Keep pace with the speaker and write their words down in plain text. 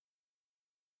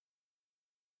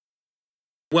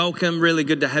Welcome, really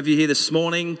good to have you here this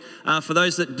morning. For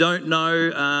those that don't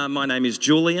know, my name is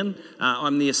Julian.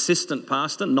 I'm the assistant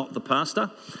pastor, not the pastor,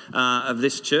 of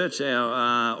this church.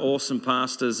 Our awesome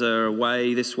pastors are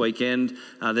away this weekend.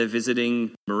 They're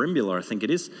visiting Merimbula, I think it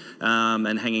is,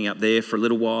 and hanging up there for a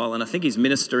little while. And I think he's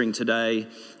ministering today,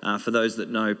 for those that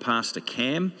know Pastor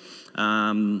Cam.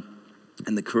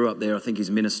 And the crew up there, I think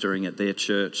he's ministering at their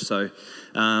church. So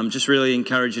just really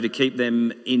encourage you to keep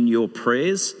them in your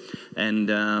prayers. And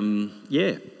they're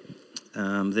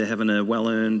having a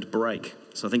well-earned break.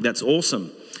 So I think that's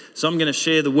awesome. So I'm going to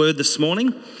share the word this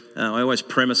morning. I always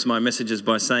premise my messages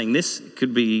by saying this. It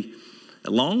could be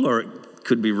long or it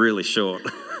could be really short.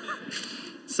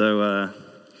 So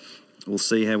we'll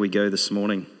see how we go this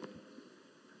morning.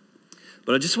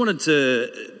 But I just wanted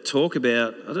to talk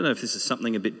about, I don't know if this is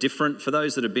something a bit different. For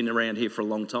those that have been around here for a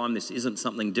long time, this isn't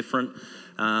something different.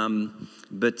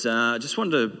 But I just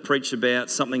wanted to preach about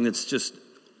something that's just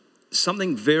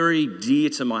something very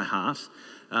dear to my heart,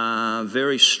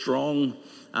 very strong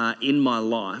in my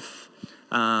life.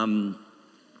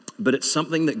 But it's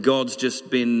something that God's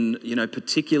just been,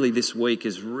 particularly this week,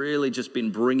 has really just been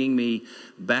bringing me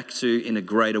back to in a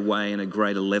greater way, in a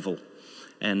greater level,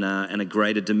 and a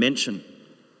greater dimension.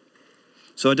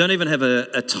 So I don't even have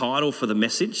a title for the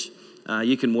message.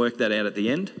 You can work that out at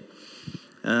the end.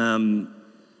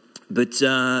 But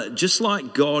just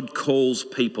like God calls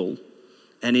people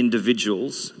and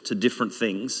individuals to different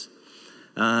things,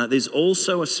 there's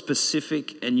also a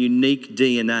specific and unique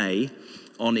DNA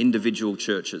on individual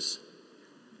churches.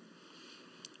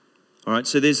 All right,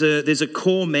 so there's a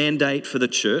core mandate for the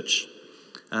church.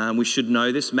 We should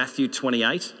know this, Matthew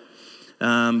 28.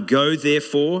 Go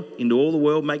therefore into all the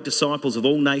world, make disciples of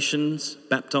all nations,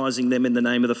 baptizing them in the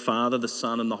name of the Father, the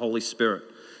Son, and the Holy Spirit.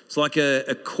 It's like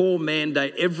a core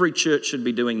mandate. Every church should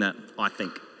be doing that, I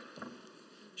think.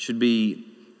 Should be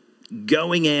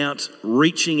going out,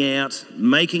 reaching out,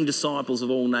 making disciples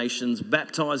of all nations,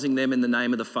 baptizing them in the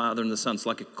name of the Father and the Son. It's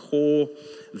like a core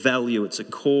value. It's a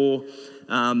core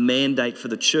mandate for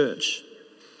the church.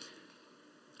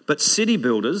 But city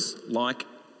builders, like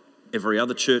every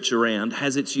other church around,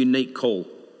 has its unique call.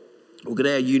 Look at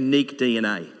our unique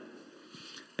DNA.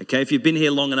 Okay, if you've been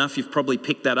here long enough, you've probably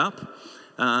picked that up.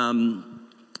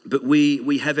 But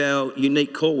we have our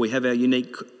unique call. We have our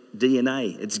unique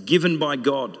DNA. It's given by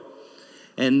God.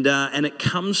 And it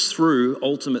comes through,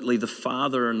 ultimately, the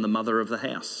father and the mother of the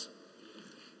house.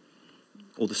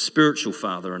 Or the spiritual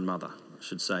father and mother, I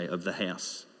should say, of the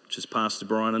house, which is Pastor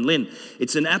Brian and Lynn.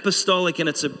 It's an apostolic and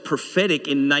it's a prophetic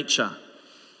in nature.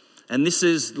 And this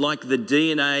is like the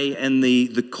DNA and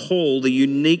the call, the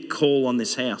unique call on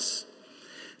this house.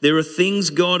 There are things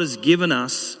God has given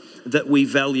us that we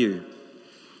value.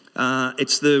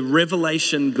 It's the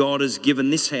revelation God has given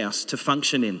this house to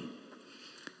function in.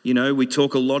 We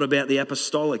talk a lot about the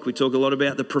apostolic. We talk a lot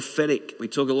about the prophetic. We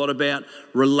talk a lot about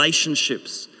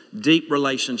relationships, deep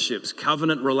relationships,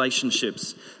 covenant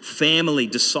relationships, family,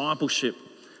 discipleship,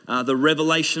 the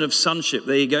revelation of sonship.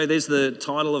 There you go. There's the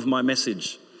title of my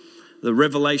message. The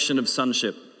revelation of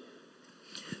sonship.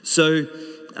 So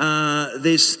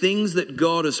there's things that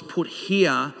God has put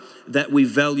here that we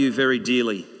value very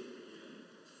dearly.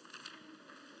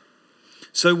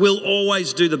 So we'll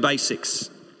always do the basics.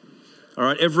 All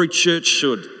right, every church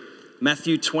should.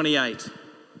 Matthew 28.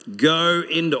 Go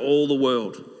into all the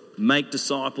world. Make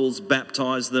disciples,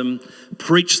 baptize them,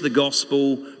 preach the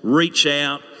gospel, reach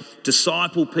out,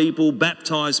 disciple people,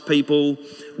 baptize people.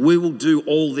 We will do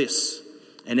all this.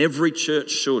 And every church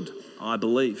should, I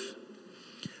believe.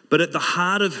 But at the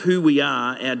heart of who we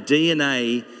are, our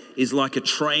DNA is like a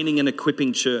training and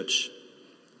equipping church.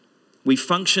 We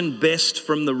function best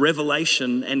from the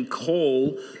revelation and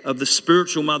call of the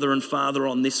spiritual mother and father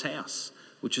on this house,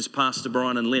 which is Pastor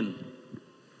Brian and Lynn.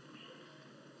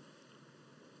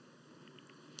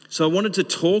 So I wanted to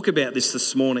talk about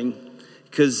this morning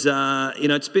because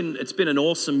it's been an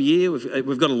awesome year.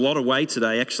 We've got a lot away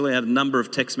today. Actually, I had a number of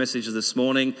text messages this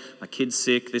morning. My kid's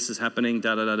sick. This is happening.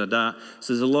 So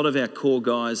there's a lot of our core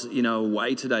guys,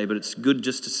 away today. But it's good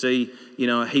just to see,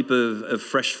 a heap of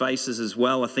fresh faces as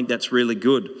well. I think that's really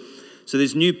good. So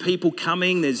there's new people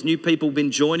coming. There's new people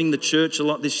been joining the church a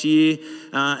lot this year,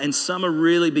 and some are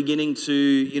really beginning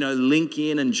to, link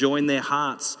in and join their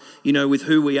hearts, with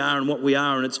who we are and what we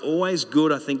are. And it's always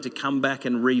good, I think, to come back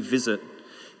and revisit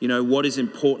what is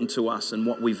important to us and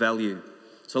what we value.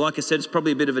 So like I said, it's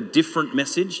probably a bit of a different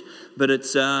message, but it's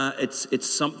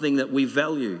something that we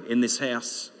value in this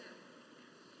house.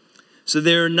 So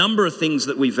there are a number of things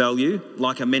that we value,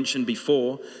 like I mentioned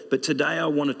before, but today I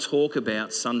want to talk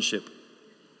about sonship.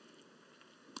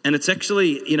 And it's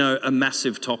actually, a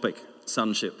massive topic.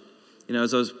 sonship. You know,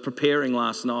 as I was preparing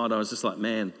last night, I was just like,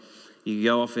 man, you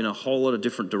go off in a whole lot of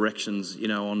different directions, you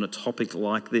know, on a topic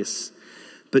like this.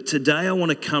 But today I want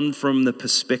to come from the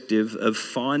perspective of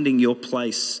finding your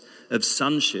place of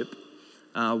sonship,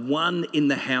 one, in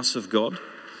the house of God,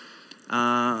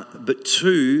 but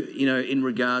two, you know, in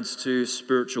regards to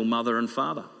spiritual mother and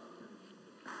father.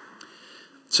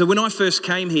 So when I first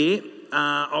came here,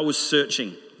 I was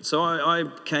searching. So I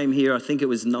came here, I think it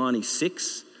was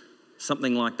 96,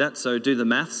 something like that. So do the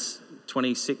maths,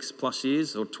 26 plus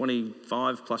years or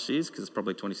 25 plus years, because it's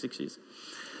probably 26 years.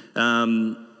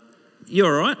 You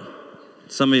all right?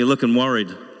 Some of you looking worried.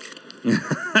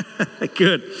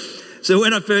 Good. So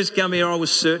when I first came here, I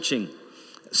was searching.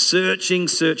 I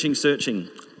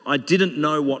didn't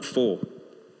know what for.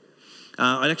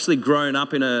 I'd actually grown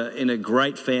up in a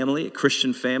great family, a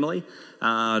Christian family.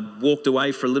 Walked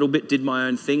away for a little bit, did my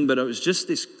own thing, but it was just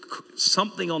this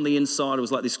something on the inside. It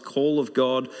was like this call of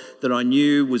God that I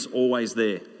knew was always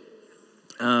there.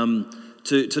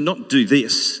 To not do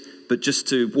this, but just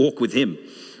to walk with Him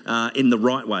in the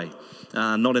right way,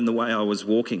 not in the way I was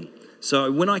walking.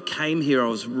 So when I came here, I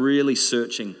was really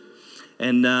searching.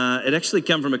 And it actually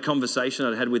came from a conversation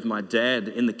I'd had with my dad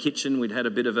in the kitchen. We'd had a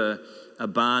bit of a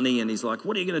Barney, and he's like,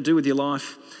 what are you going to do with your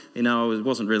life? You know, I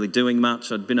wasn't really doing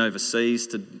much. I'd been overseas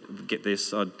to get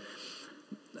this.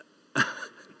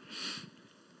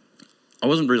 I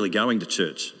wasn't really going to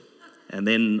church. And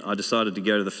then I decided to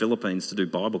go to the Philippines to do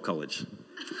Bible college.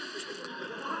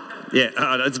 Yeah,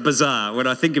 it's bizarre. When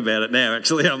I think about it now,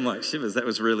 actually, I'm like, shivers, that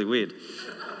was really weird.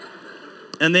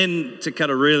 And then, to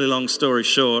cut a really long story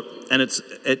short, and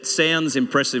it sounds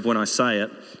impressive when I say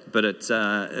it, but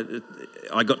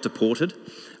I got deported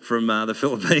from the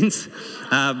Philippines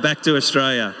back to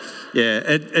Australia. Yeah,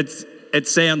 it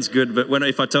sounds good, but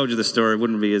if I told you the story, it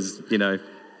wouldn't be as, you know,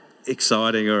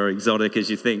 exciting or exotic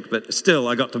as you think. But still,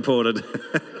 I got deported.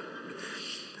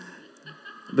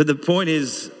 But the point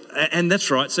is, and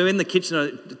that's right. So in the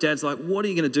kitchen, Dad's like, "What are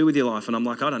you going to do with your life?" And I'm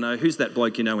like, "I don't know. Who's that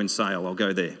bloke you know in Sale? I'll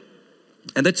go there."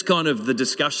 And that's kind of the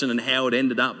discussion and how it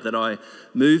ended up that I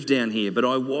moved down here. But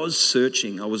I was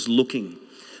searching, I was looking,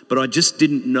 but I just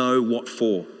didn't know what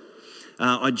for.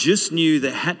 I just knew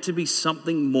there had to be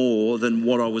something more than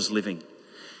what I was living.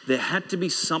 There had to be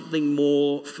something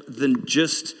more than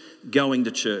just going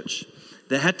to church.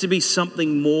 There had to be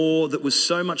something more that was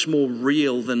so much more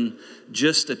real than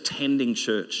just attending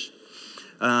church.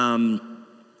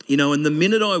 You know, and the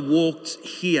minute I walked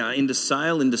here into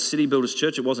Sale, into City Builders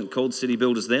Church, it wasn't called City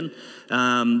Builders then,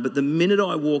 but the minute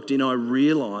I walked in, I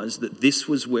realised that this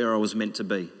was where I was meant to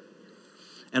be.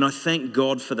 And I thank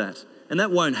God for that. And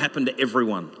that won't happen to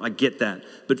everyone, I get that.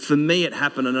 But for me it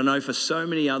happened, and I know for so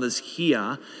many others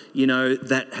here, you know,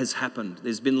 that has happened.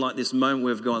 There's been like this moment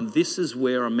where I've gone, this is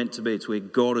where I'm meant to be. It's where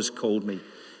God has called me.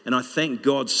 And I thank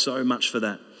God so much for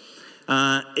that.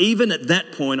 Even at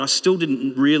that point, I still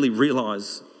didn't really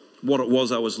realise what it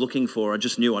was I was looking for. I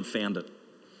just knew I'd found it.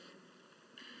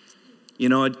 You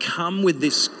know, I'd come with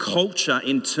this culture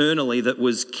internally that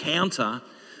was counter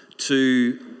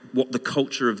to what the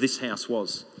culture of this house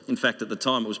was. In fact, at the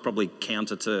time, it was probably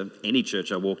counter to any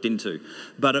church I walked into.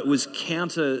 But it was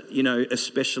counter, you know,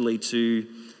 especially to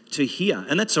here.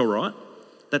 And that's all right.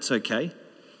 That's okay.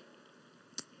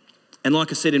 And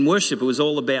like I said, in worship, it was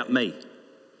all about me.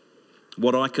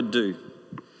 What I could do.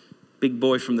 Big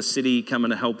boy from the city coming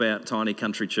to help out tiny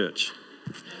country church.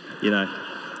 You know,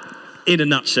 in a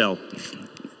nutshell.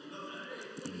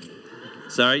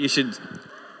 Sorry, you should...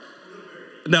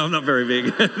 No, I'm not very big.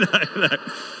 No,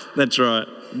 that's right.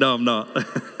 No, I'm not.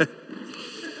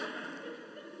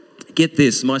 Get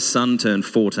this, my son turned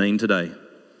 14 today.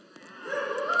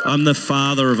 I'm the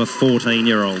father of a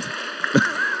 14-year-old.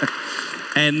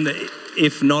 And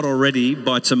if not already,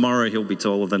 by tomorrow he'll be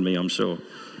taller than me, I'm sure.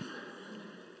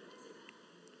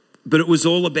 But it was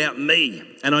all about me.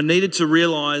 And I needed to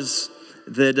realise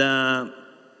that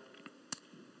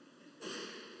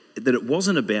it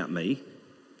wasn't about me,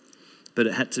 but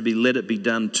it had to be, let it be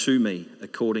done to me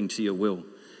according to your will.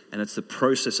 And it's the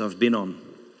process I've been on.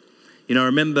 You know, I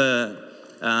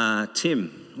remember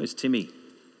Tim. Where's Timmy?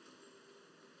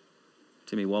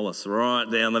 Timmy Wallace, right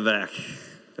down the back.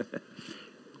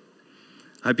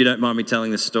 I hope you don't mind me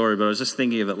telling this story, but I was just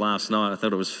thinking of it last night. I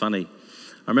thought it was funny.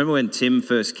 I remember when Tim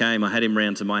first came, I had him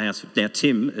round to my house. Now,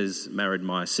 Tim has married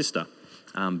my sister,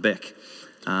 Beck.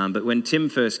 But when Tim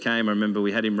first came, I remember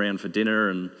we had him round for dinner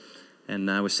and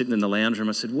we're sitting in the lounge room.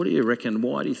 I said, "What do you reckon?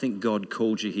 Why do you think God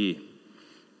called you here?"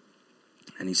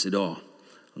 And he said, "Oh,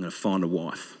 I'm going to find a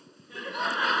wife."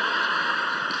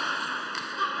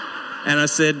 And I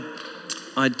said,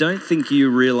 "I don't think you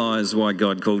realise why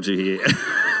God called you here."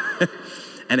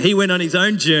 And he went on his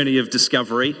own journey of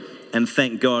discovery, and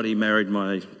thank God he married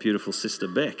my beautiful sister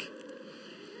Beck.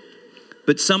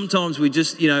 But sometimes we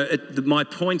just, my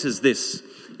point is this,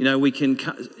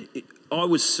 I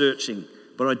was searching,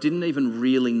 but I didn't even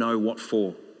really know what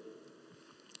for.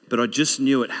 But I just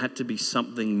knew it had to be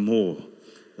something more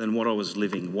than what I was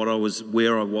living, where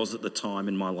I was at the time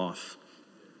in my life.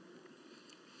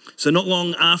 So not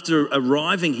long after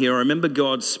arriving here, I remember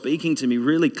God speaking to me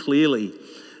really clearly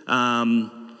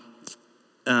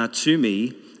to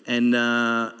me, and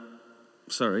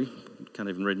can't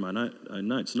even read my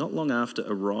notes. Not long after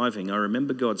arriving, I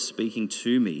remember God speaking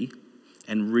to me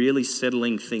and really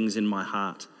settling things in my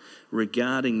heart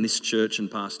regarding this church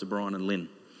and Pastor Brian and Lynn.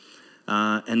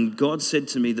 And God said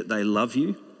to me that they love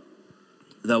you,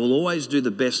 they will always do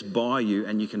the best by you,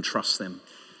 and you can trust them.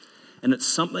 And it's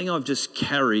something I've just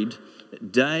carried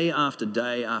day after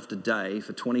day after day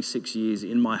for 26 years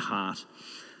in my heart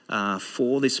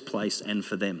for this place and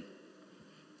for them.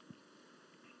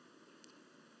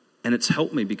 And it's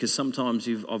helped me because sometimes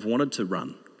I've wanted to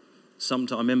run.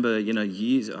 Sometimes I remember,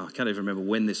 years, I can't even remember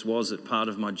when this was at part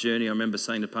of my journey. I remember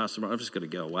saying to Pastor Brian, I've just got to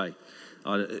go away.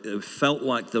 It felt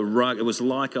like the rug, it was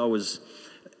like I was,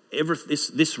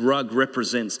 this rug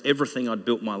represents everything I'd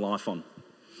built my life on.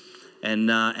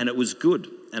 And it was good,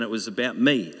 and it was about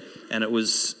me, and it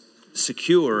was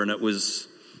secure, and it was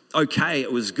okay,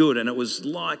 it was good, and it was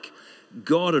like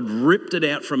God had ripped it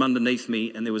out from underneath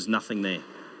me and there was nothing there.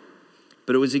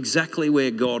 But it was exactly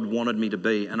where God wanted me to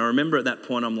be. And I remember at that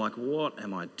point, I'm like, what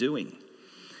am I doing?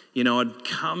 I'd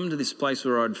come to this place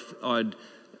where I'd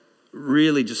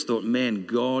really just thought, man,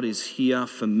 God is here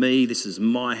for me. This is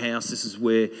my house. This is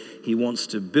where he wants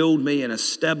to build me and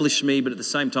establish me. But at the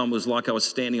same time, it was like I was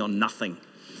standing on nothing,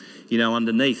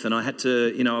 underneath. And I had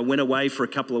to, I went away for a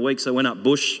couple of weeks. I went up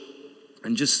bush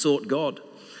and just sought God.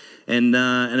 And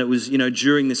it was,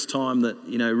 during this time that,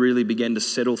 really began to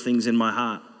settle things in my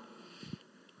heart.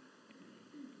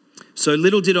 So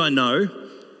little did I know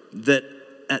that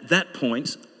at that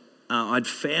point, I'd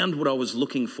found what I was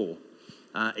looking for,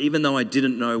 even though I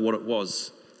didn't know what it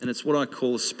was. And it's what I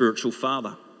call a spiritual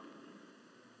father.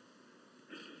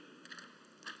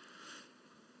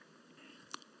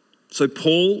 So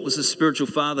Paul was a spiritual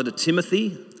father to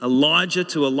Timothy, Elijah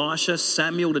to Elisha,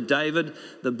 Samuel to David.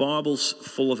 The Bible's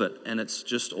full of it, and it's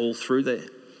just all through there.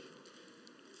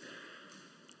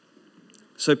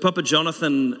 So Papa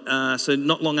Jonathan, so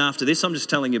not long after this, I'm just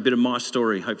telling you a bit of my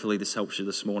story. Hopefully this helps you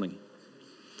this morning.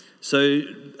 So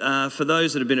for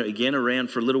those that have been, again, around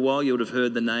for a little while, you would have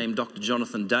heard the name Dr.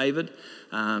 Jonathan David.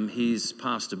 He's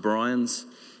Pastor Brian's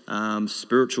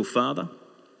spiritual father,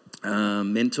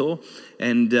 mentor.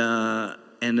 And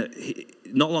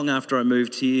not long after I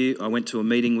moved here, I went to a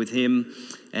meeting with him,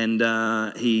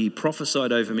 and he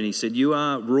prophesied over me, and he said, you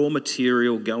are raw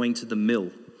material going to the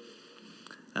mill.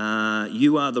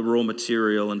 You are the raw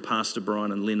material, and Pastor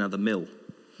Brian and Lynn are the mill.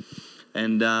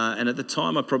 And at the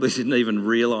time, I probably didn't even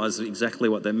realise exactly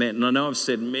what they meant. And I know I've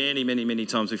said many, many, many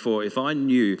times before, if I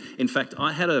knew, in fact,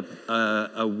 I had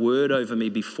a word over me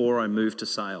before I moved to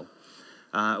Sale.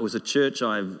 It was a church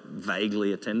I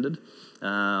vaguely attended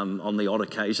on the odd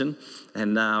occasion.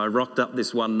 And I rocked up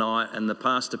this one night, and the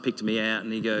pastor picked me out,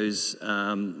 and he goes,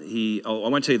 I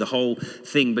won't tell you the whole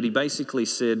thing, but he basically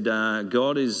said,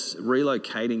 God is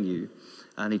relocating you.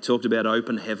 And he talked about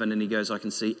open heaven, and he goes, I can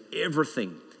see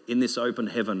everything in this open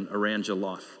heaven around your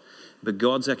life. But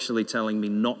God's actually telling me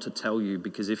not to tell you,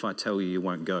 because if I tell you, you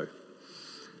won't go.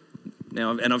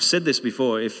 Now, and I've said this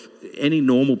before, if any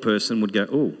normal person would go,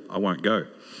 oh, I won't go.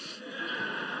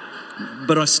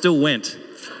 But I still went.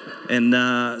 And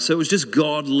so it was just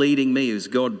God leading me. It was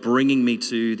God bringing me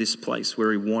to this place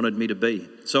where he wanted me to be.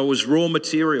 So it was raw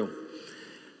material.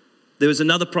 There was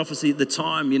another prophecy at the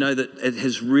time, that it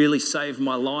has really saved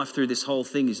my life through this whole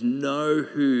thing, is know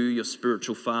who your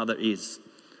spiritual father is.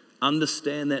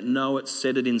 Understand that, know it,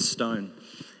 set it in stone.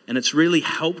 And it's really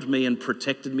helped me and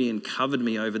protected me and covered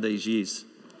me over these years.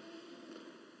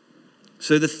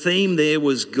 So the theme there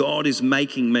was God is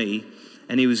making me,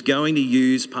 and he was going to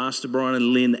use Pastor Brian and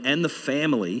Lynn and the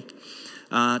family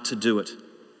to do it.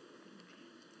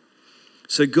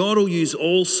 So God will use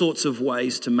all sorts of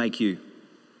ways to make you.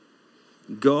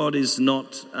 God is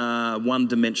not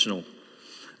one-dimensional.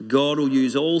 God will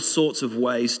use all sorts of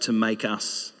ways to make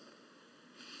us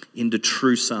into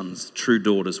true sons, true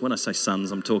daughters. When I say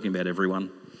sons, I'm talking about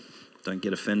everyone. Don't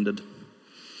get offended.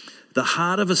 The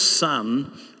heart of a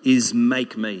son is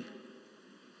make me.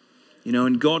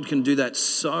 And God can do that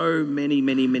so many,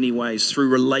 many, many ways through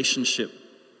relationship.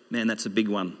 Man, that's a big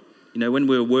one. When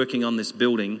we were working on this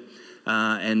building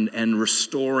and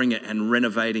restoring it and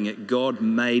renovating it, God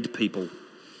made people.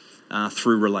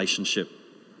 through relationship.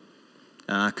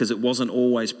 Because it wasn't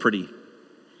always pretty.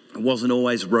 It wasn't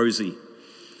always rosy.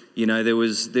 You know, there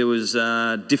was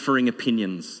differing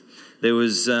opinions. There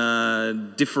was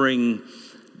differing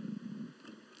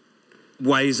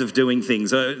ways of doing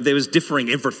things. There was differing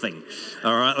everything,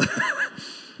 all right?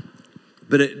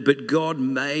 But God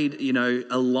made,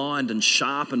 aligned and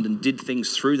sharpened and did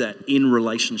things through that in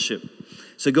relationship.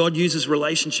 So God uses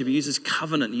relationship, He uses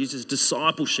covenant, He uses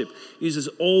discipleship, He uses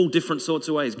all different sorts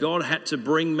of ways. God had to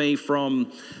bring me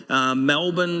from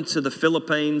Melbourne to the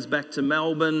Philippines, back to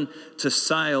Melbourne, to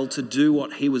Sale, to do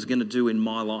what He was going to do in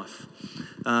my life.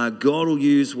 God will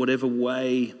use whatever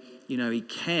way, He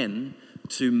can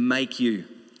to make you,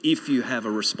 if you have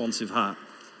a responsive heart.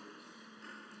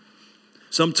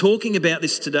 So I'm talking about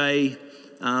this today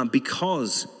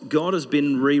because God has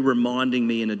been reminding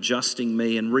me and adjusting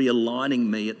me and realigning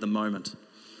me at the moment.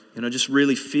 And I just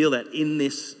really feel that in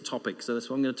this topic. So that's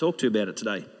what I'm going to talk to you about it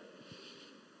today.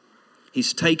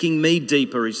 He's taking me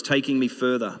deeper. He's taking me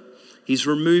further. He's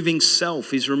removing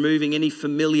self. He's removing any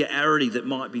familiarity that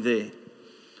might be there.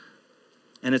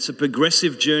 And it's a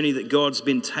progressive journey that God's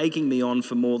been taking me on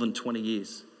for more than 20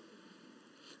 years.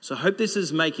 So I hope this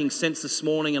is making sense this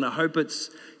morning, and I hope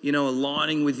it's,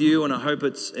 aligning with you, and I hope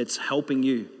it's helping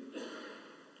you.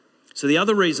 So the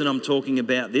other reason I'm talking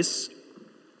about this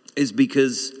is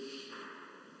because,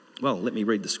 let me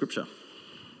read the scripture.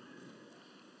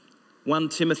 1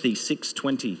 Timothy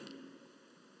 6:20.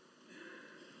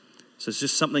 So it's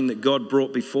just something that God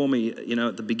brought before me,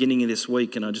 at the beginning of this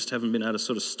week, and I just haven't been able to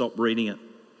sort of stop reading it.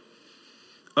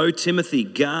 O Timothy,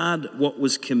 guard what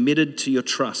was committed to your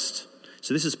trust.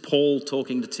 So this is Paul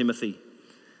talking to Timothy.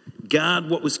 Guard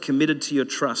what was committed to your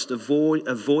trust,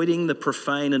 avoiding the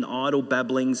profane and idle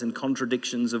babblings and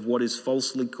contradictions of what is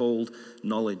falsely called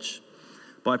knowledge.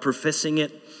 By professing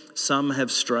it, some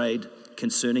have strayed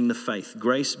concerning the faith.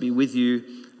 Grace be with you.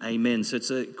 Amen. So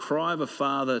it's a cry of a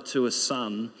father to a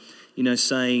son,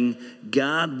 saying,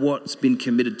 guard what's been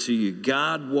committed to you.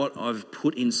 Guard what I've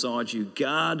put inside you.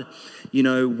 Guard,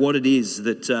 what it is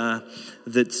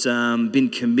that's been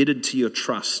committed to your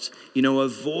trust.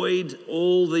 Avoid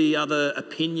all the other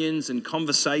opinions and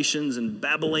conversations and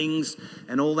babblings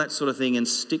and all that sort of thing, and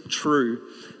stick true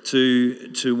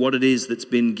to what it is that's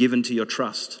been given to your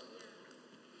trust.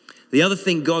 The other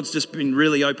thing God's just been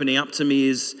really opening up to me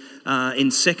is in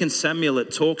 2 Samuel,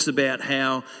 it talks about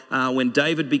how when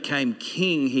David became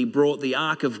king, he brought the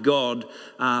ark of God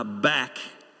back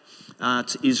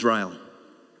to Israel.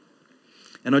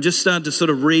 And I just started to sort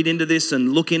of read into this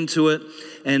and look into it.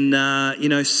 And,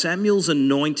 Samuel's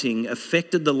anointing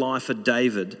affected the life of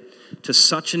David to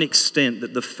such an extent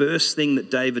that the first thing that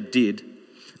David did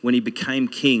when he became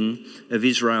king of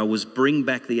Israel was bring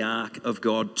back the ark of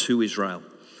God to Israel.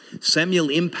 Samuel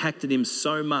impacted him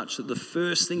so much that the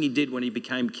first thing he did when he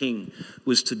became king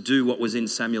was to do what was in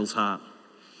Samuel's heart.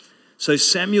 So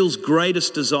Samuel's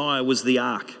greatest desire was the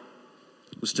ark,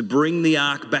 was to bring the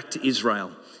ark back to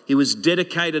Israel. He was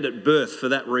dedicated at birth for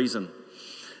that reason.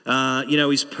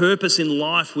 His purpose in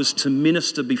life was to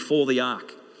minister before the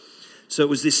ark. So it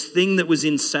was this thing that was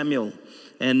in Samuel.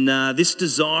 And this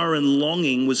desire and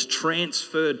longing was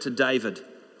transferred to David.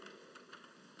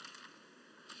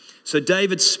 So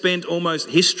David spent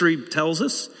history tells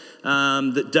us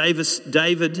that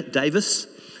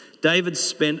David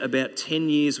spent about 10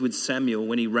 years with Samuel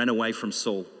when he ran away from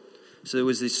Saul. So there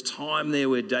was this time there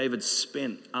where David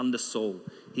spent under Saul.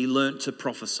 He learnt to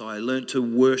prophesy, learnt to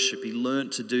worship, he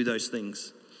learnt to do those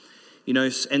things.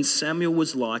 And Samuel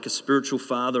was like a spiritual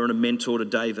father and a mentor to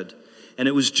David. And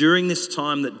it was during this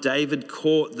time that David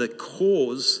caught the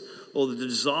cause or the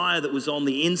desire that was on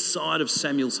the inside of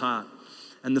Samuel's heart.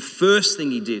 And the first thing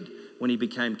he did when he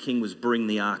became king was bring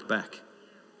the ark back.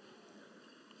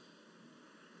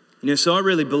 So I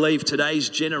really believe today's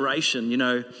generation,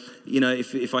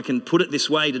 if I can put it this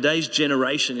way, today's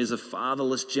generation is a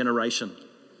fatherless generation.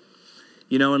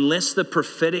 Unless the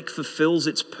prophetic fulfills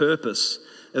its purpose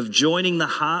of joining the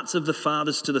hearts of the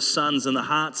fathers to the sons and the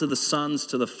hearts of the sons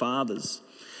to the fathers,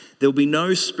 there'll be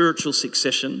no spiritual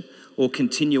succession or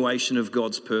continuation of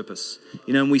God's purpose.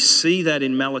 And we see that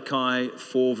in Malachi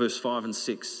 4 verse 5 and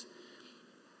 6.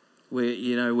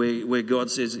 Where God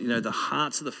says, the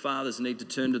hearts of the fathers need to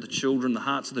turn to the children, the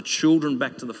hearts of the children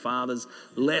back to the fathers,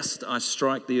 lest I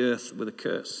strike the earth with a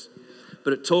curse.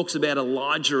 But it talks about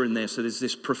Elijah in there, so there's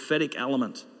this prophetic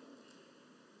element.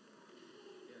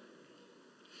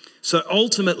 So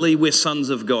ultimately, we're sons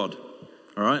of God,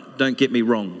 all right? Don't get me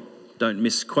wrong. Don't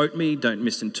misquote me, don't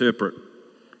misinterpret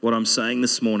what I'm saying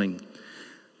this morning.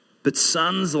 But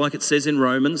sons, like it says in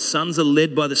Romans, sons are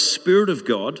led by the Spirit of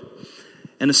God.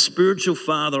 And a spiritual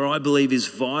father, I believe, is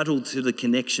vital to the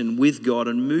connection with God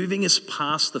and moving us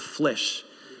past the flesh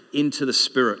into the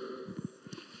spirit.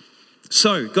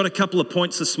 So, got a couple of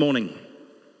points this morning.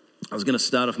 I was going to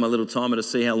start off my little timer to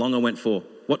see how long I went for.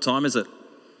 What time is it?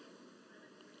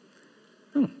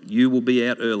 Oh, you will be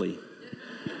out early.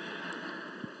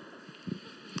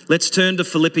 Let's turn to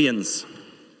Philippians.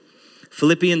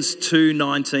 Philippians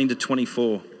 2:19 to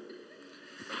 24.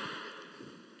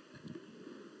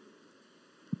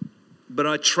 But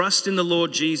I trust in the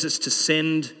Lord Jesus to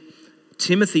send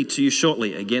Timothy to you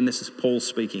shortly. Again, this is Paul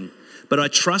speaking. But I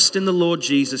trust in the Lord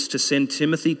Jesus to send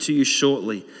Timothy to you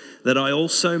shortly, that I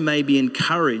also may be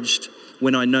encouraged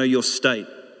when I know your state.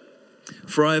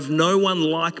 For I have no one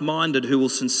like-minded who will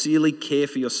sincerely care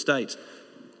for your state.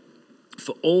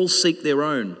 For all seek their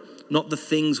own, not the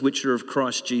things which are of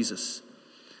Christ Jesus.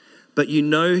 But you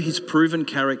know his proven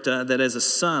character, that as a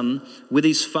son with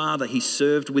his father he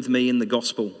served with me in the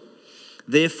gospel.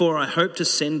 Therefore I hope to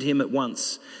send him at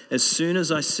once, as soon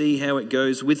as I see how it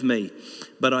goes with me.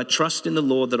 But I trust in the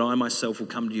Lord that I myself will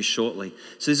come to you shortly.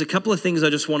 So there's a couple of things I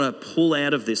just want to pull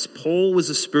out of this. Paul was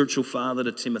a spiritual father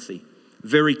to Timothy,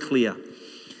 very clear.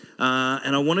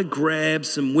 And I want to grab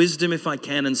some wisdom, if I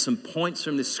can, and some points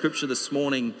from this scripture this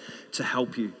morning to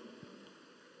help you.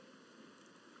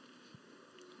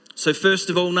 So first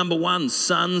of all, number one,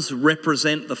 sons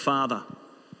represent the father.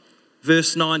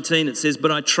 Verse 19, it says,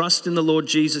 but I trust in the Lord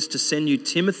Jesus to send you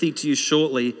Timothy to you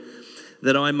shortly,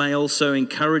 that I may also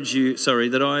encourage you,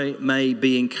 that I may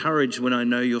be encouraged when I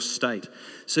know your state.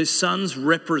 So sons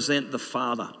represent the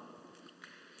father.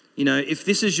 You know, if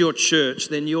this is your church,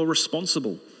 then you're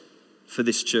responsible for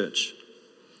this church.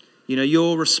 You know,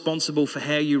 you're responsible for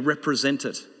how you represent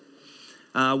it.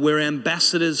 We're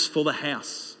ambassadors for the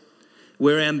house.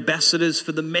 We're ambassadors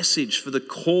for the message, for the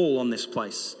call on this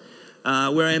place.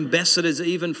 We're ambassadors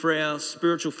even for our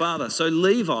spiritual father. So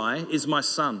Levi is my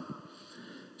son.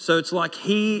 So it's like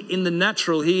in the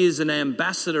natural, he is an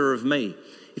ambassador of me.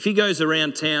 If he goes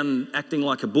around town acting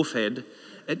like a buffhead,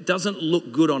 it doesn't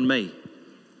look good on me.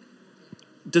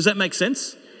 Does that make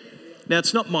sense? Now,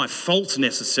 it's not my fault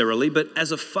necessarily, but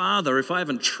as a father, if I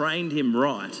haven't trained him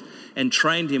right and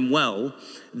trained him well,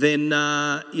 then,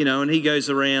 and he goes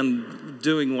around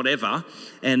doing whatever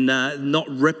and not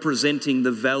representing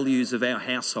the values of our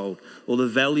household or the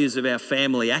values of our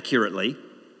family accurately,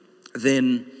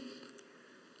 then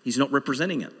he's not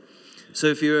representing it. So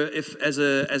if as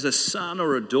a son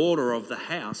or a daughter of the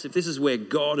house, if this is where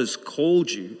God has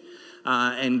called you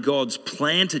and God's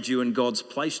planted you and God's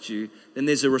placed you, then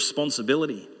there's a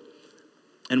responsibility.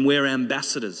 And we're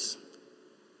ambassadors.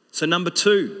 So number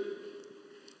two,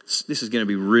 this is going to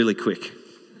be really quick.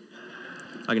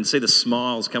 I can see the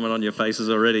smiles coming on your faces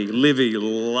already. Livy,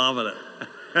 loving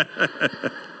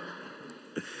it.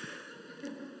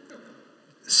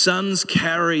 Sons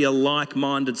carry a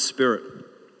like-minded spirit.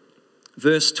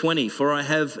 Verse 20, for I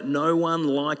have no one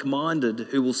like-minded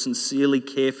who will sincerely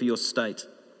care for your state.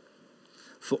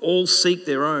 For all seek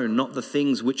their own, not the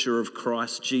things which are of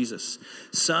Christ Jesus.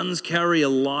 Sons carry a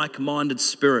like-minded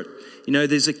spirit. You know,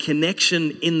 there's a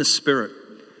connection in the spirit.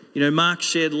 You know, Mark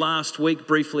shared last week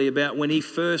briefly about when he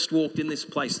first walked in this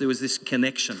place, there was this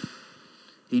connection.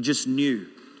 He just knew.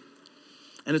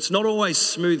 And it's not always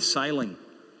smooth sailing.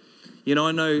 You know,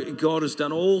 I know God has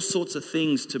done all sorts of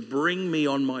things to bring me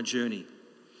on my journey,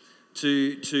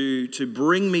 to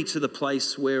bring me to the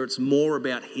place where it's more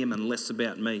about him and less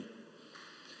about me.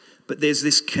 But there's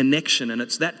this connection, and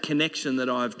it's that connection that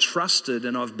I've trusted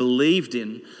and I've believed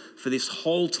in for this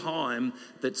whole time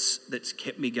that's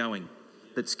kept me going,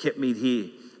 that's kept me here,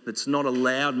 that's not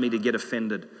allowed me to get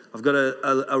offended. I've got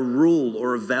a rule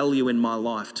or a value in my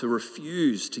life to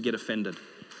refuse to get offended.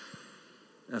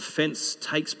 Offense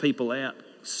takes people out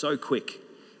so quick.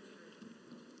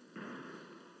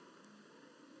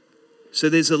 So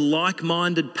there's a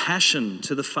like-minded passion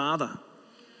to the Father.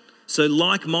 So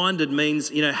like-minded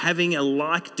means, you know, having a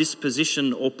like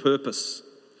disposition or purpose.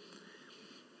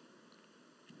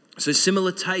 So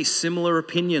similar tastes, similar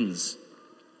opinions.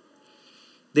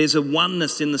 There's a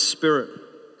oneness in the Spirit.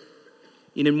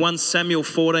 In 1 Samuel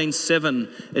 14:7,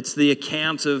 it's the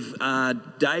account of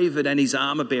David and his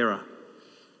armor bearer.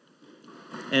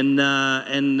 And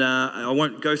I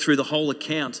won't go through the whole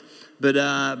account, but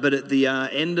at the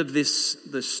end of the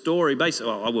story,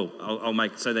 basically, well, I will. I'll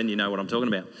make so then you know what I'm talking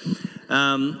about.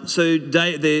 So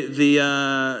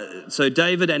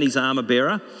David and his armor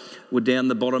bearer were down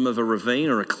the bottom of a ravine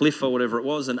or a cliff or whatever it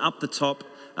was, and up the top,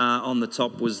 on the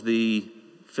top was the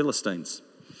Philistines.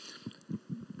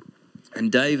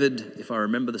 And David, if I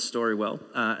remember the story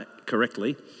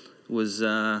correctly, was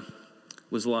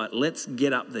like, let's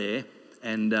get up there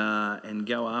and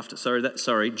go after.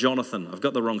 Sorry, Jonathan. I've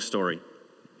got the wrong story.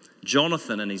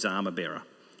 Jonathan and his armor bearer.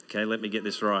 Okay, let me get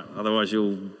this right. Otherwise,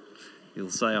 you'll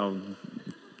say I'm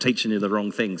teaching you the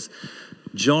wrong things.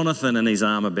 Jonathan and his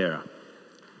armor bearer.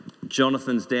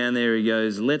 Jonathan's down there. He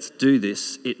goes, "Let's do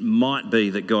this. It might be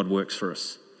that God works for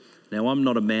us." Now, I'm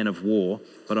not a man of war,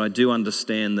 but I do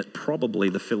understand that probably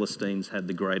the Philistines had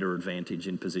the greater advantage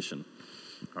in position.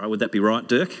 All right, would that be right,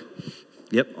 Dirk?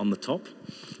 Yep, on the top.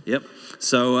 Yep.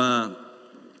 So,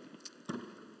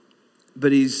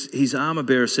 but his armor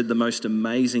bearer said the most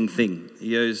amazing thing.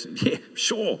 He goes, "Yeah,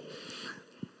 sure."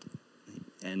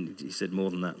 And he said more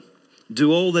than that.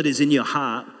 "Do all that is in your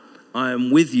heart. I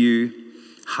am with you,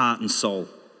 heart and soul."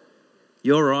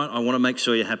 You all right? I want to make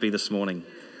sure you're happy this morning.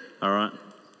 All right?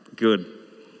 Good.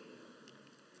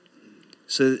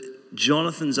 So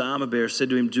Jonathan's armor bearer said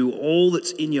to him, "Do all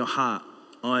that's in your heart.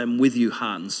 I am with you,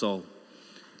 heart and soul."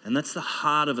 And that's the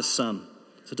heart of a son.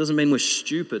 So it doesn't mean we're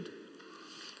stupid.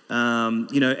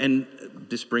 And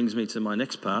this brings me to my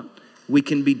next part. We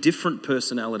can be different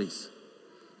personalities.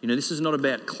 This is not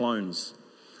about clones.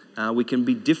 We can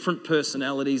be different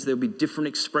personalities. There'll be different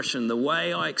expression. The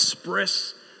way I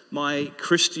express my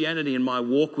Christianity and my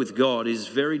walk with God is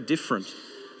very different.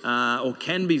 Or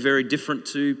can be very different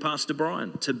to Pastor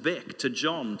Brian, to Beck, to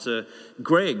John, to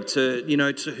Greg,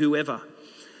 to whoever.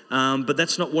 But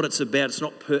that's not what it's about.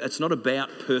 It's not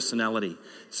about personality.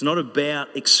 It's not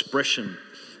about expression.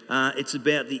 It's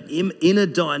about the inner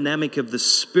dynamic of the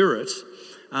Spirit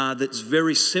that's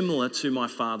very similar to my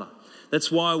Father. That's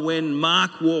why when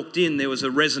Mark walked in, there was a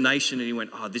resonation and he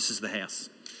went, "Oh, this is the house."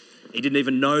 He didn't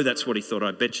even know that's what he thought,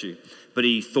 I bet you. But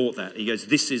he thought that. He goes,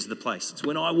 "This is the place." It's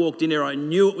when I walked in here, I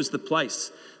knew it was the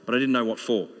place, but I didn't know what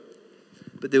for.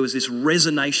 But there was this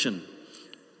resonation.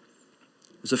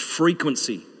 There's a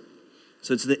frequency.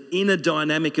 So it's the inner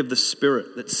dynamic of the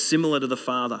Spirit that's similar to the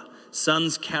Father.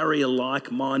 Sons carry a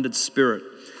like-minded spirit.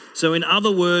 So in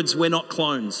other words, we're not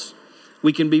clones.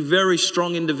 We can be very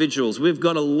strong individuals. We've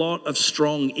got a lot of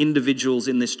strong individuals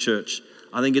in this church.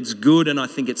 I think it's good and I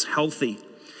think it's healthy.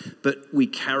 But we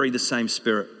carry the same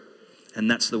Spirit. And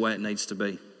that's the way it needs to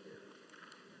be.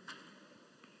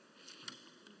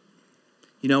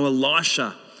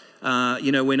 Elisha,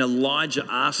 when Elijah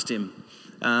asked him,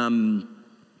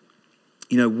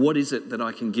 what is it that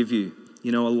I can give you?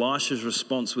 Elisha's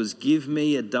response was, "Give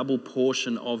me a double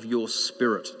portion of your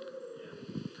Spirit."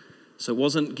 So it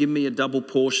wasn't, "Give me a double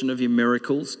portion of your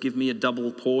miracles, give me a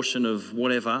double portion of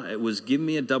whatever." It was, "Give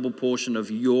me a double portion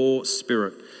of your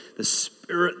Spirit." The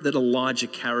Spirit that Elijah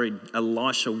carried,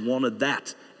 Elisha wanted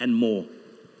that and more.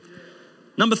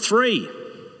 Number 3,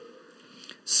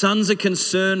 sons are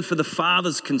concerned for the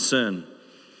Father's concern.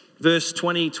 Verse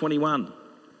 20-21.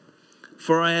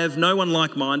 "For I have no one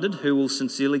like-minded who will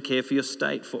sincerely care for your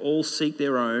state, for all seek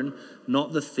their own,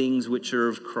 not the things which are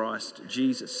of Christ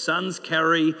Jesus." Sons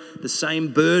carry the same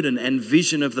burden and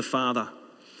vision of the Father.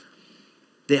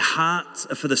 Their hearts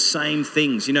are for the same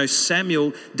things.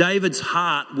 David's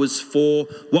heart was for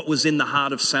what was in the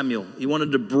heart of Samuel. He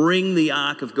wanted to bring the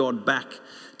ark of God back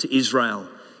to Israel.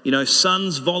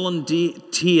 Sons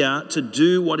volunteer to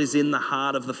do what is in the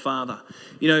heart of the Father.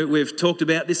 We've talked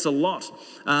about this a lot.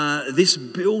 This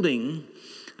building,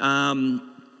 was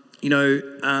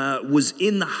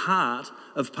in the heart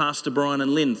of Pastor Brian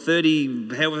and Lynn. 30,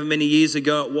 however many years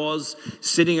ago it was,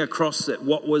 sitting across at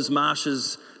what was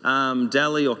Marsha's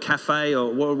deli or cafe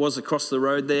or what it was across the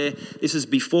road there. This is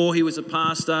before he was a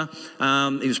pastor.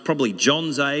 He was probably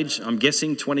John's age, I'm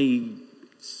guessing 28.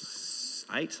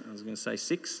 I was going to say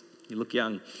 6. You look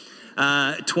young.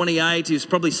 28, he was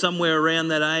probably somewhere around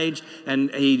that age,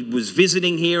 and he was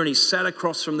visiting here and he sat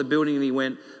across from the building and he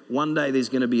went, "One day there's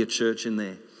going to be a church in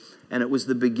there." And it was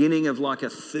the beginning of like a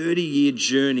 30-year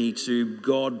journey to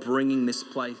God bringing this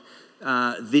place,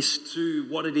 this to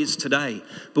what it is today.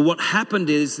 But what happened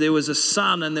is there was a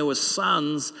son and there were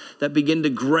sons that began to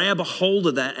grab a hold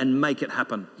of that and make it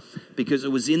happen, because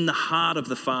it was in the heart of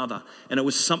the Father and it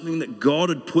was something that God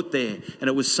had put there and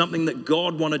it was something that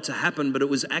God wanted to happen, but it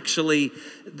was actually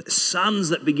sons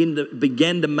that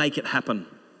began to make it happen.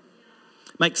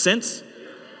 Make sense?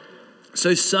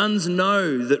 So sons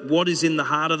know that what is in the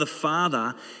heart of the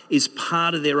Father is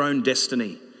part of their own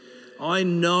destiny. I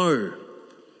know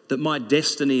that my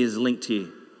destiny is linked here.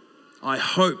 I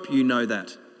hope you know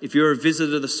that. If you're a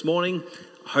visitor this morning,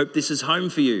 I hope this is home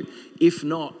for you. If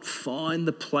not, find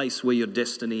the place where your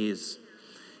destiny is.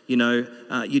 You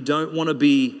don't want to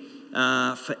be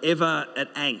forever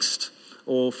at angst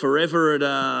or forever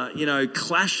at,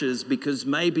 clashes because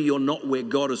maybe you're not where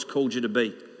God has called you to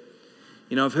be.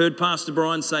 I've heard Pastor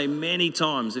Brian say many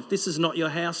times, if this is not your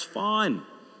house, fine.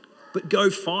 but go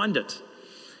find it.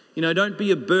 You know, don't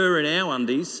be a burr in our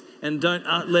undies, and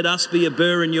don't let us be a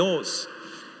burr in yours.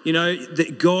 You know,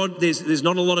 that God, there's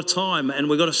not a lot of time, and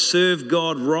we've got to serve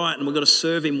God right, and we've got to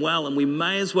serve him well, and we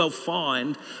may as well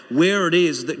find where it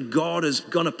is that God is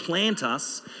going to plant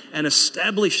us and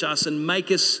establish us and make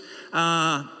us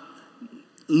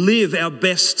live our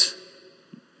best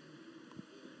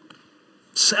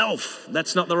self.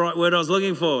 That's not the right word I was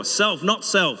looking for. Self, not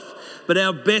self, but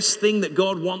our best thing that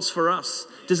God wants for us.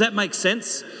 Does that make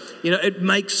sense? You know, it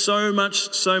makes so much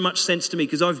sense to me,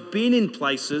 because I've been in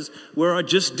places where I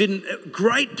just didn't,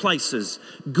 great places,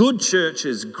 good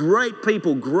churches, great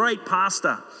people, great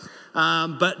pastor,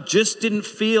 but just didn't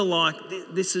feel like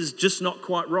this is just not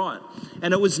quite right.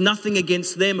 And it was nothing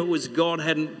against them. It was God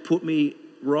hadn't put me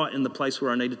right in the place where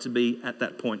I needed to be at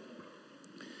that point.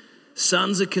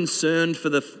 Sons are concerned for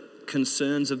the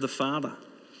concerns of the Father.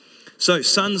 So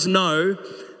sons know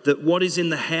that what is in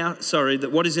the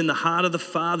heart of the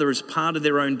Father is part of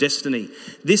their own destiny.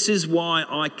 This is why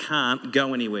I can't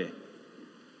go anywhere.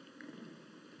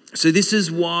 So this is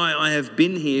why I have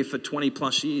been here for 20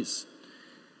 plus years.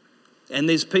 And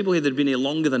there's people here that have been here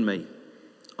longer than me.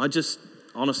 I just,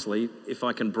 honestly, if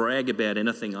I can brag about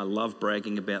anything, I love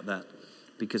bragging about that,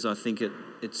 because I think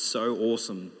it's so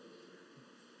awesome.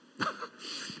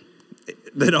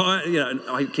 That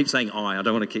I keep saying I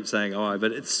don't want to keep saying I,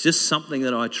 but it's just something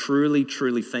that I truly,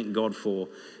 truly thank God for,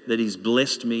 that he's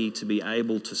blessed me to be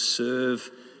able to serve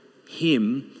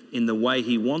him in the way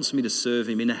he wants me to serve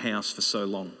him in a house for so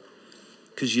long,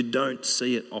 because you don't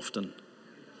see it often.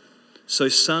 So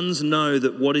sons know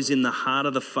that what is in the heart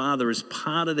of the Father is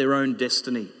part of their own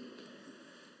destiny.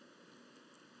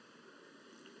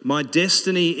 My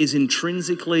destiny is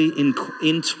intrinsically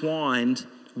entwined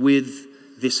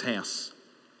with this house.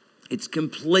 It's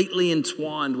completely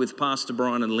entwined with Pastor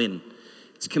Brian and Lynn.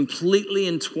 It's completely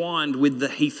entwined with the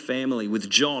Heath family, with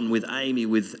John, with Amy,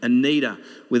 with Anita,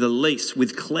 with Elise,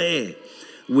 with Claire,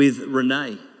 with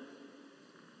Renee.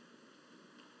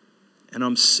 And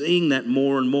I'm seeing that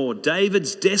more and more.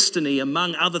 David's destiny,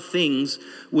 among other things,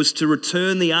 was to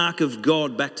return the ark of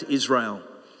God back to Israel.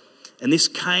 And this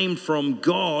came from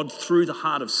God through the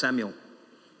heart of Samuel.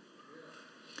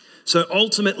 So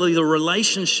ultimately, the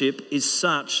relationship is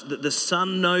such that the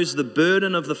son knows the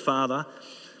burden of the father,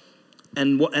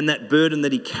 and that burden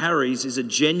that he carries is a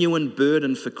genuine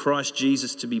burden for Christ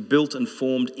Jesus to be built and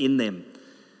formed in them.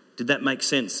 Did that make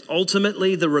sense?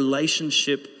 Ultimately, the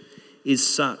relationship is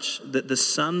such that the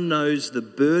son knows the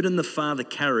burden the father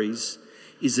carries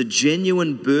is a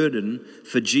genuine burden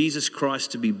for Jesus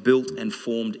Christ to be built and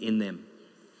formed in them.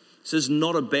 This is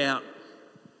not about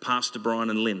Pastor Brian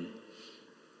and Lynn.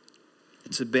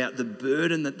 It's about the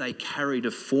burden that they carry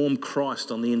to form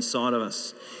Christ on the inside of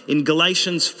us. In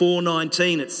Galatians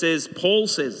 4:19, it says, Paul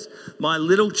says, "My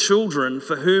little children,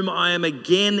 for whom I am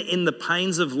again in the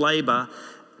pains of labor."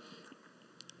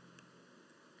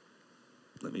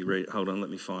 Let me read. Hold on, let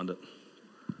me find it,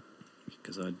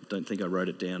 because I don't think I wrote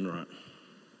it down right.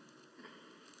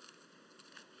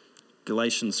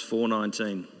 Galatians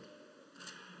 4:19.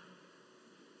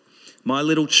 "My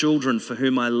little children, for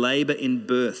whom I labor in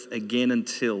birth again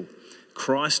until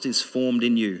Christ is formed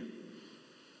in you."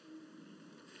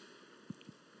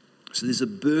 So there's a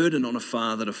burden on a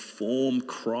father to form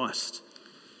Christ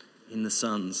in the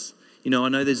sons. You know, I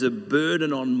know there's a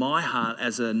burden on my heart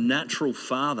as a natural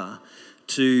father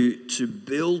to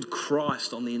build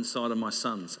Christ on the inside of my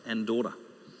sons and daughter.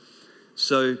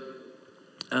 So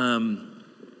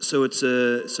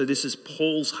this is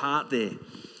Paul's heart there.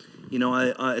 You know,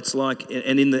 it's like,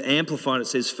 and in the Amplified it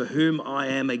says, "For whom I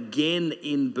am again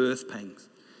in birth pangs."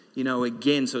 You know,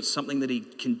 again, so it's something that he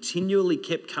continually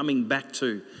kept coming back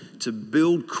to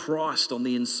build Christ on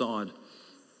the inside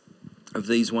of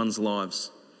these ones'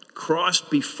 lives. Christ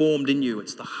be formed in you.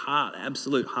 It's the heart,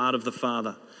 absolute heart of the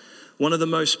Father. One of the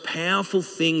most powerful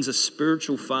things a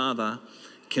spiritual father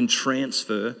can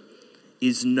transfer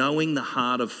is knowing the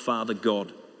heart of Father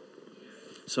God.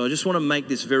 So I just want to make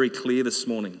this very clear this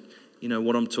morning. You know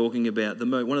what I'm talking about.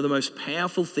 One of the most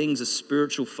powerful things a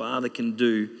spiritual father can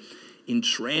do in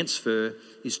transfer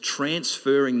is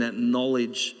transferring that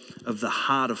knowledge of the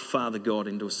heart of Father God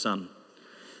into a son.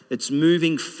 It's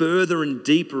moving further and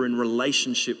deeper in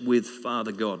relationship with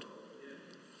Father God.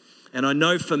 And I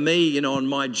know for me, you know, on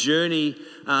my journey,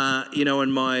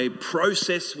 in my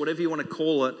process, whatever you want to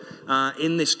call it,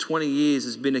 in this 20 years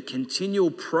has been a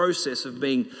continual process of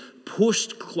being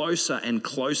pushed closer and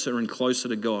closer and closer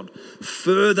to God,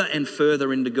 further and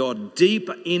further into God,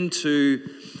 deeper into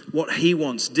what he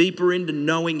wants, deeper into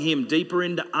knowing him, deeper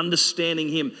into understanding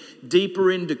him, deeper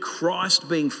into Christ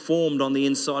being formed on the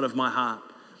inside of my heart.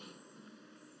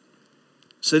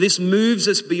 So this moves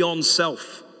us beyond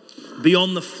self,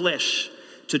 beyond the flesh,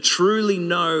 to truly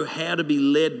know how to be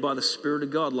led by the Spirit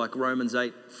of God, like Romans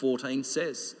 8:14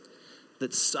 says,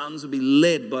 that sons will be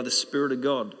led by the Spirit of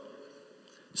God.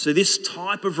 So this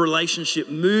type of relationship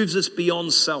moves us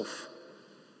beyond self,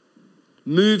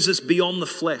 moves us beyond the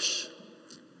flesh,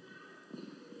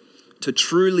 to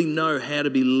truly know how to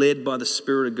be led by the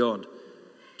Spirit of God,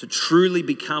 to truly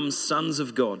become sons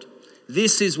of God.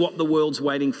 This is what the world's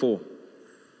waiting for.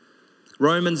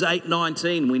 Romans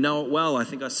 8:19, we know it well. I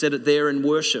think I said it there in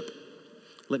worship.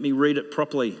 Let me read it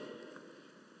properly.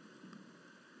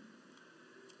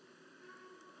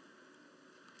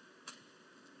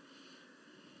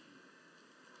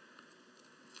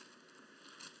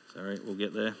 Sorry, we'll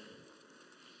get there.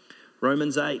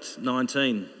 Romans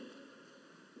 8:19.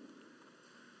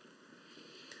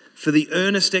 For the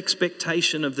earnest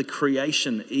expectation of the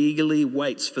creation eagerly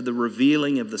waits for the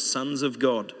revealing of the sons of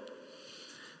God.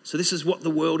 So this is what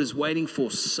the world is waiting for,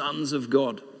 sons of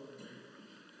God.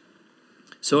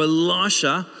 So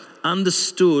Elisha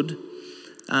understood,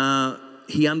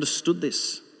 he understood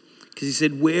this. Because he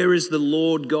said, where is the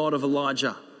Lord God of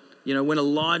Elijah? You know, when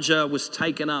Elijah was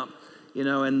taken up, you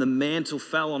know, and the mantle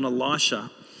fell on Elisha,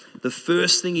 the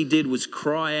first thing he did was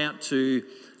cry out to,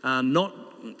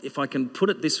 if I can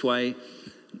put it this way,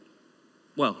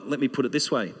 well, let me put it this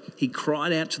way. He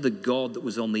cried out to the God that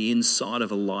was on the inside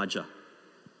of Elijah.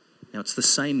 Now, it's the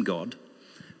same God,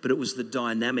 but it was the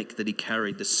dynamic that he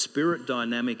carried, the spirit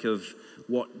dynamic of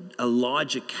what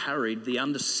Elijah carried, the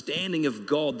understanding of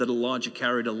God that Elijah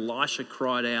carried. Elisha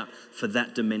cried out for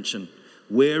that dimension.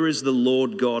 Where is the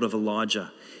Lord God of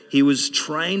Elijah? He was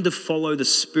trained to follow the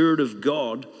Spirit of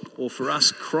God, or for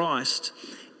us, Christ,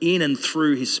 in and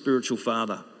through his spiritual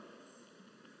father.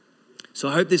 So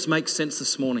I hope this makes sense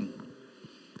this morning.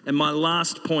 And my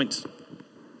last point,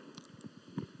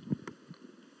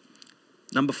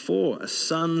 number 4, a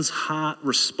son's heart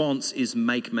response is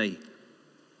make me.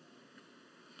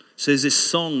 So there's this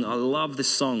song, I love this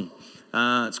song.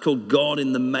 It's called God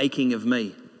in the Making of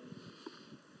Me.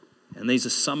 And these are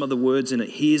some of the words in it.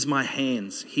 Here's my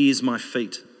hands, here's my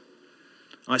feet.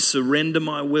 I surrender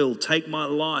my will, take my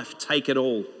life, take it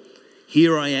all.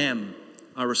 Here I am,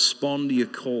 I respond to your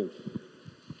call.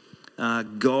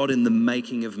 God in the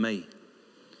making of me.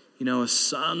 You know, a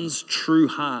son's true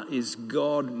heart is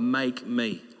God make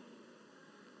me.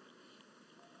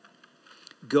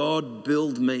 God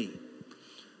build me.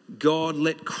 God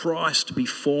let Christ be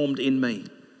formed in me.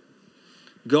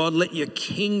 God let your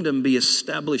kingdom be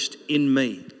established in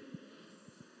me.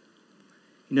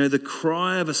 You know, the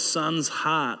cry of a son's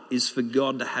heart is for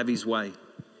God to have his way.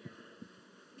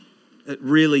 It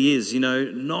really is, you know,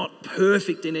 not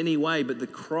perfect in any way, but the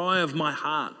cry of my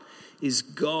heart is,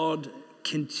 God,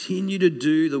 continue to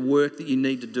do the work that you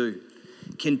need to do.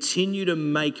 Continue to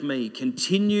make me.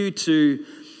 Continue to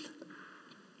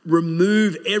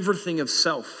remove everything of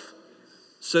self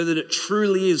so that it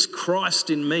truly is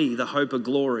Christ in me, the hope of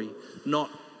glory,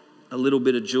 not a little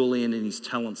bit of Julian and his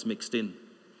talents mixed in.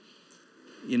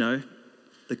 You know,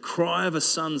 the cry of a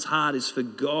son's heart is for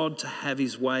God to have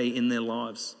his way in their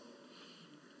lives.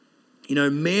 You know,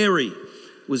 Mary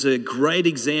was a great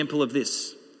example of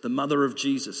this, the mother of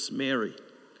Jesus, Mary.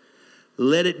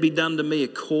 Let it be done to me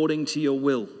according to your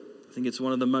will. I think it's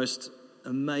one of the most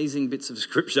amazing bits of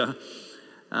scripture.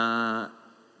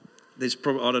 There's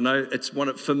probably, I don't know,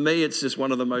 for me, it's just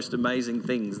one of the most amazing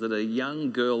things that a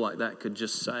young girl like that could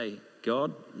just say,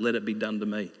 God, let it be done to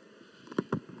me.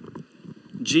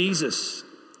 Jesus,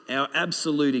 our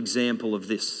absolute example of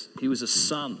this, he was a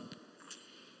son.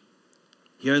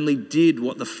 He only did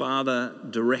what the Father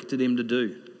directed him to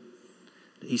do.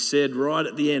 He said right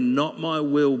at the end, not my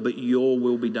will, but your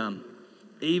will be done.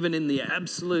 Even in the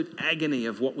absolute agony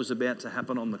of what was about to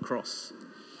happen on the cross.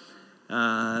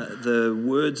 The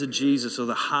words of Jesus, or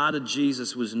the heart of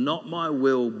Jesus, was not my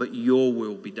will, but your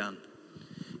will be done.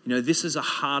 You know, this is a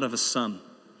heart of a son.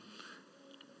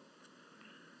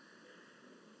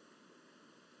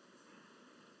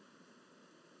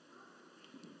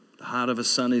 The heart of a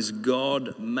son is,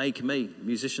 God, make me.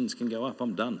 Musicians can go up.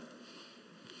 I'm done.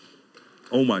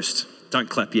 Almost. Don't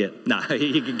clap yet. No,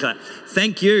 you can clap.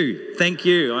 Thank you. Thank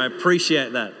you. I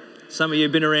appreciate that. Some of you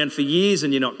have been around for years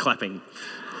and you're not clapping.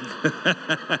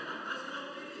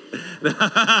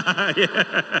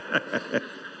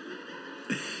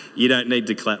 You don't need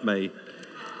to clap me.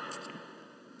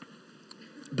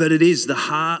 But it is the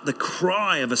heart, the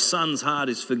cry of a son's heart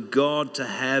is for God to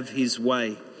have his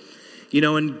way. You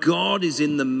know, and God is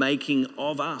in the making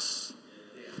of us.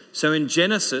 So in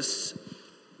Genesis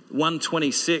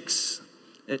 1:26,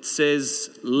 it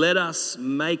says, let us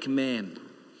make man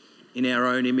in our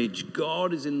own image.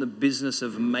 God is in the business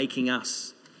of making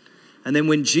us. And then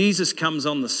when Jesus comes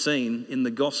on the scene in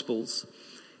the Gospels,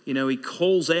 he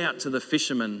calls out to the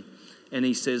fishermen and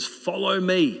he says, "Follow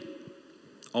me,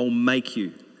 I'll make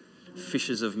you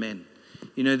fishers of men."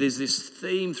 There's this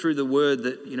theme through the word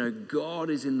that, God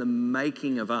is in the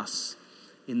making of us,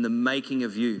 in the making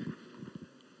of you.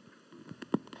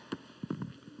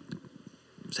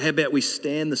 So how about we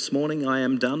stand this morning? I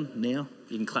am done now.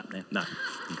 You can clap now. No.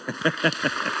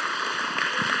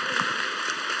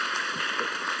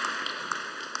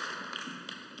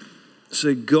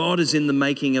 So God is in the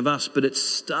making of us, but it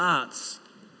starts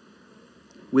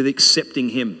with accepting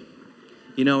him.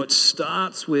 It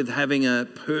starts with having a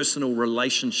personal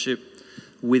relationship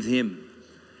with him.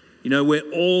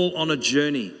 We're all on a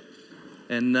journey.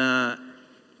 And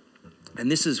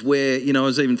this is where, I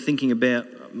was even thinking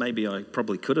about, maybe I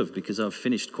probably could have, because I've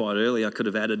finished quite early. I could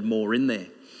have added more in there.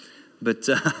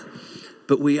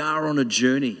 But we are on a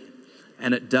journey,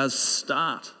 and it does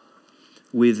start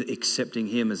with accepting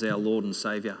him as our Lord and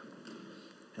Saviour.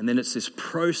 And then it's this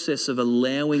process of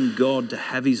allowing God to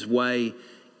have his way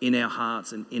in our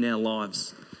hearts and in our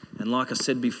lives. And like I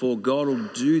said before, God will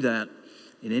do that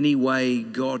in any way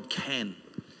God can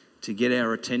to get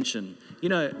our attention.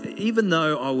 Even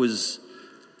though I was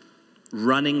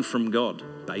running from God,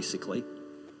 basically,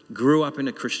 grew up in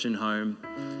a Christian home,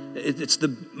 it's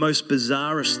the most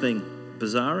bizarrest thing.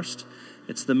 Bizarrest?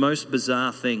 It's the most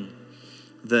bizarre thing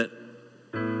that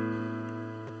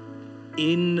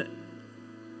in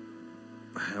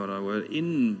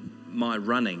my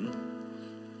running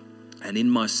and in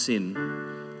my sin,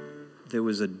 there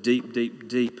was a deep, deep,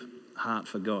 deep heart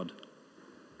for God.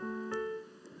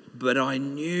 But I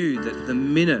knew that the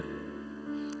minute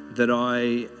that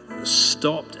I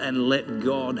stopped and let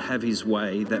God have his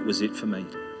way, that was it for me.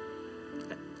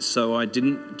 So I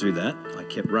didn't do that. I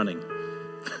kept running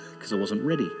because I wasn't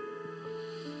ready.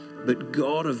 But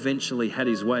God eventually had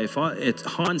his way.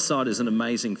 Hindsight is an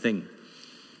amazing thing.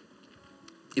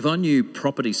 If I knew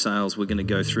property sales were going to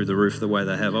go through the roof the way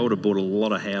they have, I would have bought a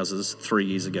lot of houses 3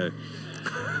 years ago.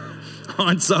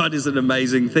 Hindsight is an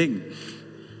amazing thing.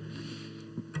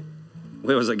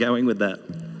 Where was I going with that?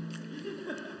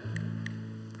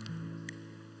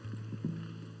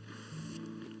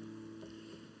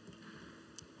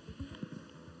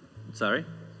 Sorry?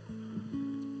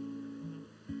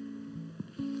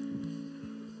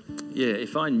 Yeah,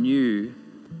 if I knew...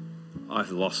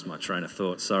 I've lost my train of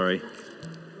thought, sorry.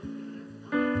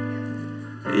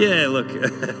 Yeah, look,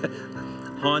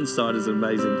 hindsight is an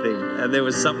amazing thing. And there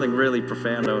was something really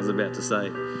profound I was about to say,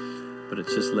 but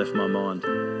it's just left my mind.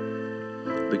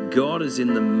 But God is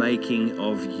in the making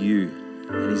of you,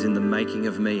 and he's in the making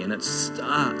of me, and it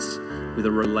starts with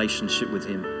a relationship with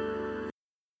him.